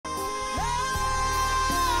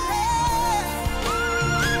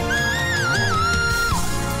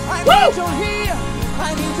What's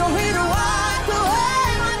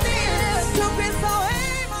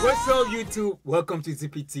up, YouTube? Welcome to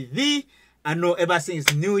Zippy TV. I know ever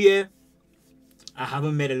since New Year, I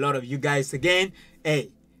haven't met a lot of you guys again.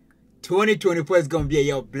 Hey, 2024 is gonna be a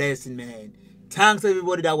year of blessing, man. Thanks to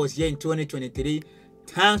everybody that was here in 2023.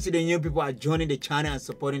 Thanks to the new people that are joining the channel and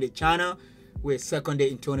supporting the channel. We're second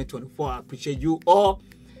day in 2024. I appreciate you all.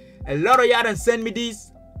 A lot of y'all done send me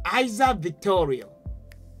this IZA VICTORIA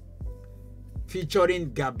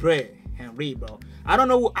featuring GABRIEL, Henrique, bro. I don't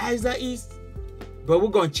know who IZA is, but we're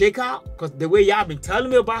gonna check out, because the way y'all been telling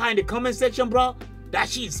me about her in the comment section, bro, that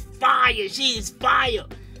she's fire. She is fire.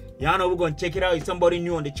 Y'all know we're gonna check it out. It's somebody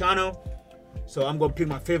new on the channel, so I'm gonna pick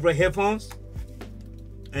my favorite headphones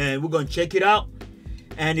and we're gonna check it out.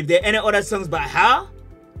 And if there are any other songs by her,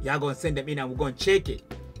 y'all gonna send them in and we're gonna check it.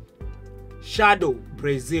 Shadow,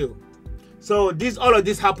 Brazil. So all of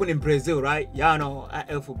this happened in Brazil, right? Y'all know I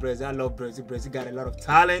L for Brazil. I love Brazil. Brazil got a lot of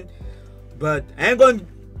talent. But I ain't gonna,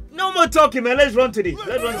 no more talking, man. Let's run to this.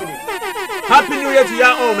 Let's run to this. Happy New Year to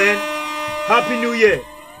y'all all, man. Happy New Year.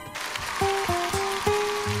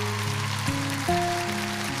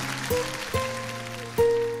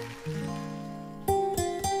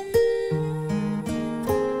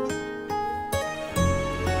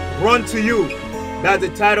 Run to You. That's the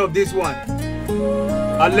title of this one.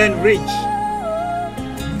 Alain Rich.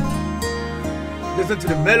 Listen to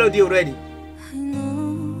the melody already. I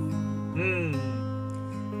know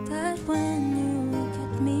that when you look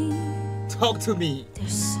at me, talk to me.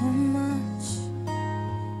 There's so much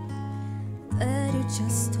that you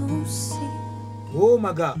just don't see. Oh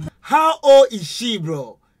my God. How old is she,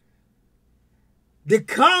 bro? The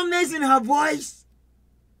calmness in her voice.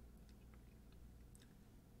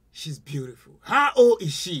 She's beautiful. How old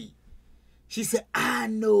is she? She said, I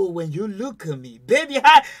know when you look at me. Baby,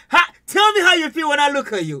 tell me how you feel when I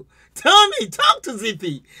look at you. Tell me. Talk to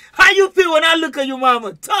Zippy. How you feel when I look at you,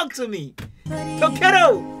 mama? Talk to me.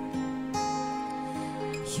 Toquero.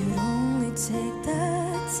 You only take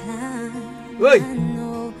the time. Wait. I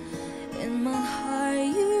know in my heart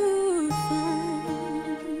you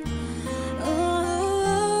find.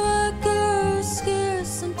 Oh, a girl scared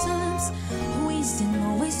sometimes. Wasting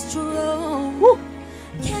always strong. Woo.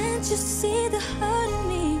 Can't you see the hurt in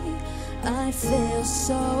me? I feel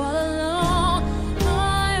so alone.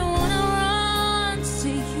 I wanna run to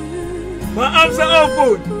you. My arms are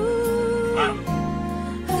open.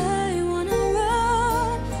 I wanna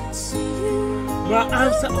run to you. My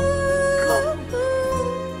arms are open.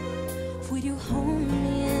 Would you hold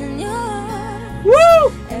me in your arms?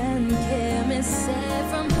 Woo! And keep me safe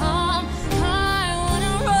from harm? I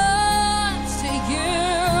wanna run to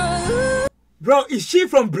you. Bro, is she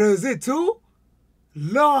from Brazil too?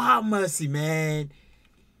 Lord have mercy, man.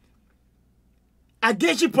 I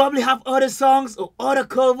guess she probably have other songs or other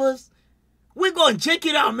covers. We're gonna check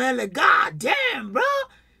it out, man. Like, god damn, bro.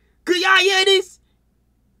 Could y'all hear this?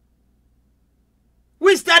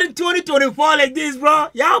 We started 2024 like this, bro.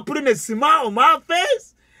 Y'all putting a smile on my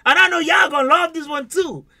face. And I know y'all gonna love this one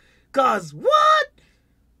too. Cause what?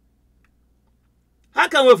 I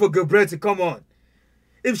can't wait for GABRIEL to come on.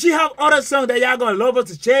 If she have other songs that y'all gonna love her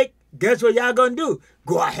to check, guess what y'all gonna do?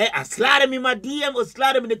 Go ahead and slide them in my DM or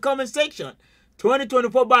slide them in the comment section.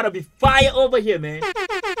 2024 about to be fire over here, man.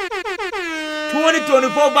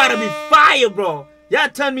 2024 about to be fire, bro. Y'all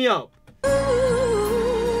turn me up. But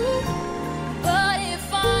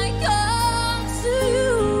if I come to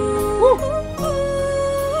you,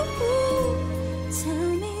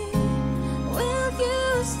 tell me, will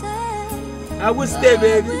you stay? I will stay,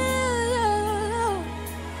 baby.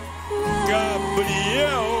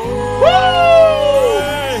 Gabriel. Woo!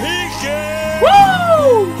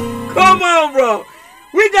 Woo! Come on, bro.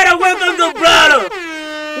 We gotta welcome the brother.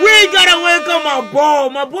 We gotta welcome my boy.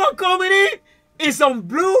 My boy coming in some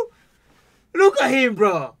blue. Look at him,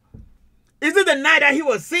 bro. Is it the night that he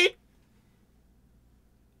was sick?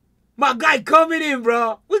 My guy coming in,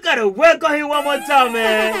 bro. We gotta welcome him one more time,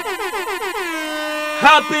 man.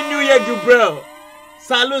 Happy New Year, GABRIEL.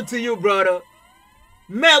 Salute to you, brother.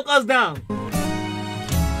 Melt us down.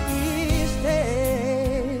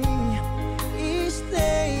 Each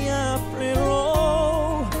day I play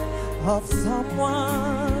role of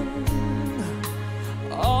someone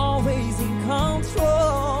always in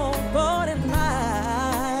control, but at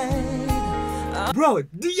night. Bro,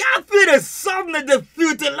 do y'all feel the something like the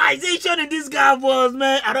futilization in this guy was,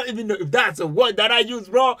 man? I don't even know if that's a word that I use,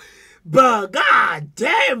 bro. But god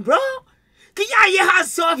damn, bro. Can y'all hear how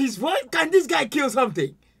soft his voice? Can this guy kill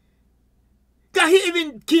something? Can he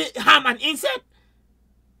even harm an insect?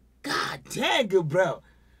 God dang, GABRIEL.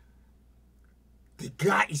 The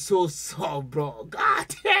guy is so soft, bro. God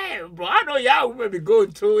damn, bro. I know y'all will be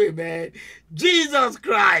going through it, man. Jesus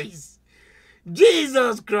Christ.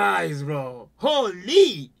 Jesus Christ, bro.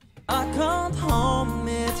 Holy. I can't harm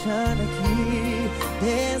eternity.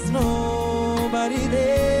 There's nobody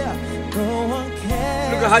there. No one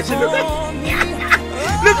cares. Look at how she look at for me.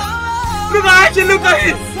 Look at how she look at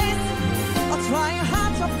it. I'm trying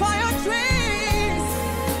hard to find your dreams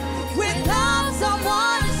without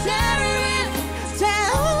someone to share it.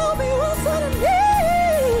 Tell me what's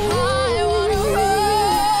underneath. I wanna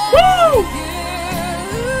Woo!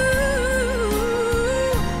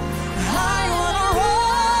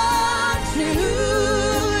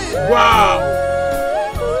 Wow!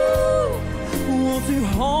 Won't you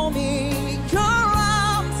hold me in your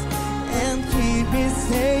arms and keep me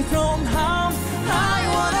safe from harm? I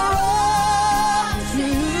wanna run to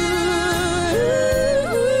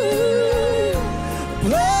you,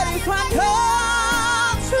 but if I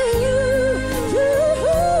come to you,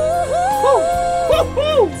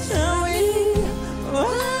 tell me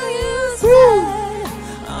what you say.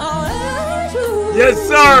 I'll let you. Yes,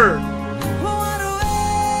 sir.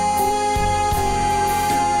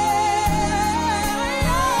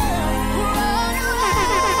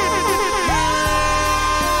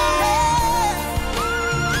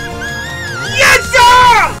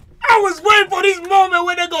 I was waiting for this moment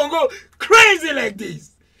when they're gonna go crazy like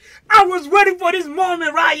this. I was waiting for this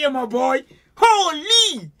moment right here, my boy.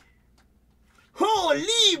 Holy!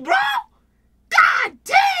 Holy, bro! God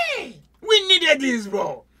damn! We needed this,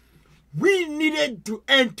 bro. We needed to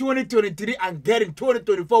end 2023 and get in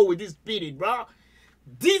 2024 with this spirit, bro.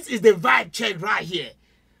 This is the vibe check right here.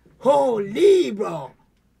 Holy, bro.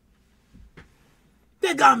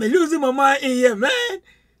 They got me losing my mind in here, man.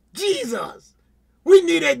 Jesus. We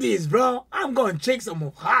needed this, bro. I'm going to check some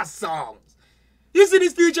of her songs. You see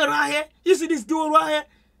this future right here? You see this duo right here?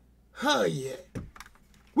 Oh, yeah.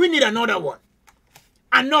 We need another one.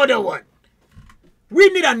 Another one. We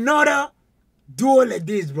need another duo like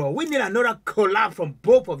this, bro. We need another collab from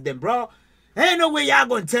both of them, bro. Ain't no way y'all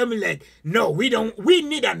going to tell me like, no, we don't. We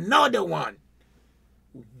need another one.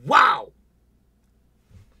 Wow.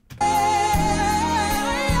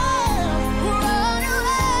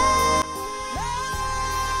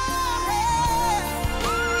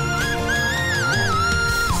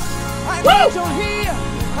 I need you here.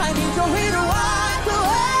 I need you here to wipe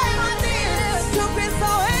away my tears, to piss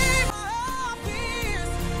away my fears.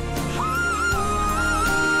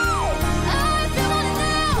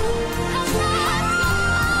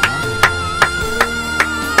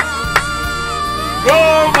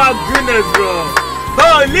 Oh my goodness, bro.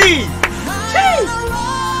 Holy. Jeez.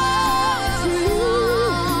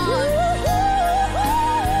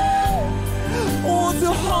 Oh, to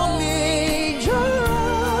hold me in your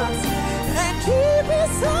arms and keep me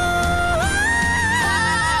safe.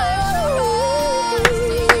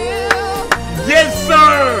 Yes,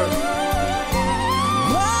 sir.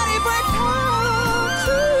 What if I come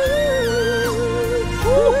to you?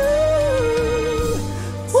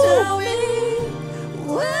 Tell me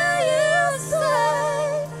where you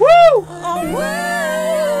stay. Woo. Oh,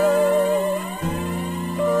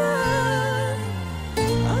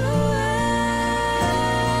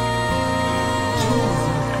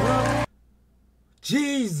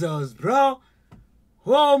 Jesus, bro.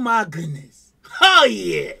 Oh my goodness. Oh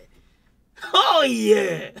yeah. Oh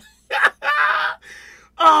yeah.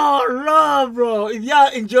 Oh Lord, bro. If y'all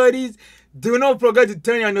enjoy this, do not forget to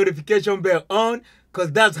turn your notification bell on,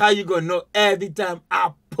 because that's how you gonna know every time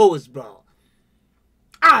I post, bro.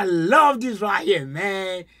 I love this right here,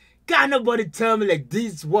 man. Can't nobody tell me like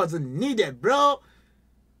this wasn't needed, bro.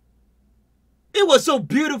 It was so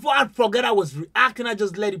beautiful. I forgot I was reacting. I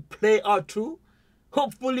just let it play out through.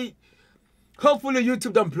 Hopefully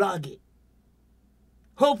YouTube don't plug it.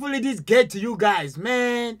 Hopefully this get to you guys,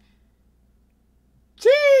 man.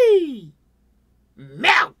 Gee.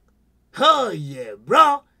 Milk. Oh yeah,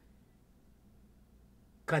 bro.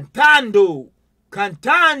 Cantando.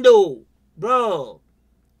 Bro.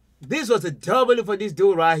 This was a W for this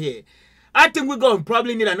dude right here. I think we're going to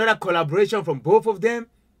probably need another collaboration from both of them.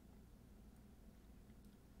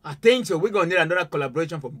 I think so. We're going to need another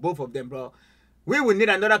collaboration from both of them, bro. We will need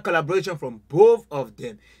another collaboration from both of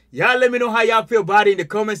them. Y'all let me know how y'all feel about it in the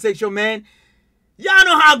comment section, man. Y'all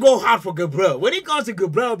know how I go hard for Gabriel. When it comes to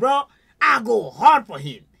Gabriel, bro, I go hard for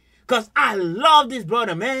him. Because I love this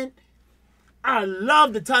brother, man. I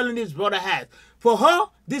love the talent this brother has. For her,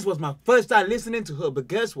 this was my first time listening to her. But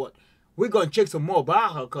guess what? We're going to check some more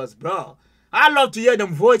about her. Because, bro, I love to hear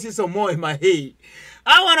them voices some more in my head.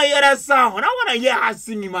 I want to hear that sound. I want to hear her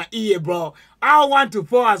sing in my ear, bro. I want to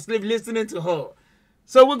fall asleep listening to her.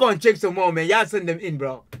 So we're gonna check some more, man. Y'all send them in,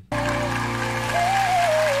 bro.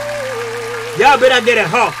 Y'all better get a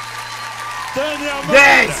hug.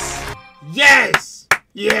 Yes! Yes!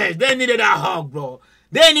 Yes! They needed that hug, bro.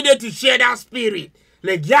 They needed to share that spirit.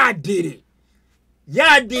 Like, y'all did it.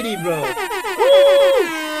 Y'all did it, bro. Woo!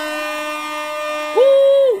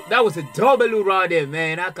 Woo! That was a double right there,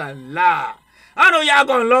 man. I can't lie. I know y'all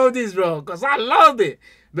gonna love this, bro, because I loved it.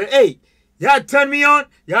 But hey, y'all turn me on.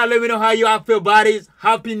 Y'all let me know how y'all feel about this.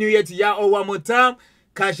 Happy New Year to y'all all one more time.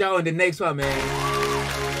 Catch y'all on the next one, man.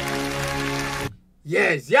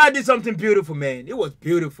 Yes, y'all did something beautiful, man. It was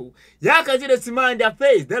beautiful. Y'all can see the smile in their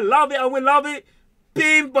face. They love it and we love it.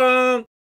 Ping pong.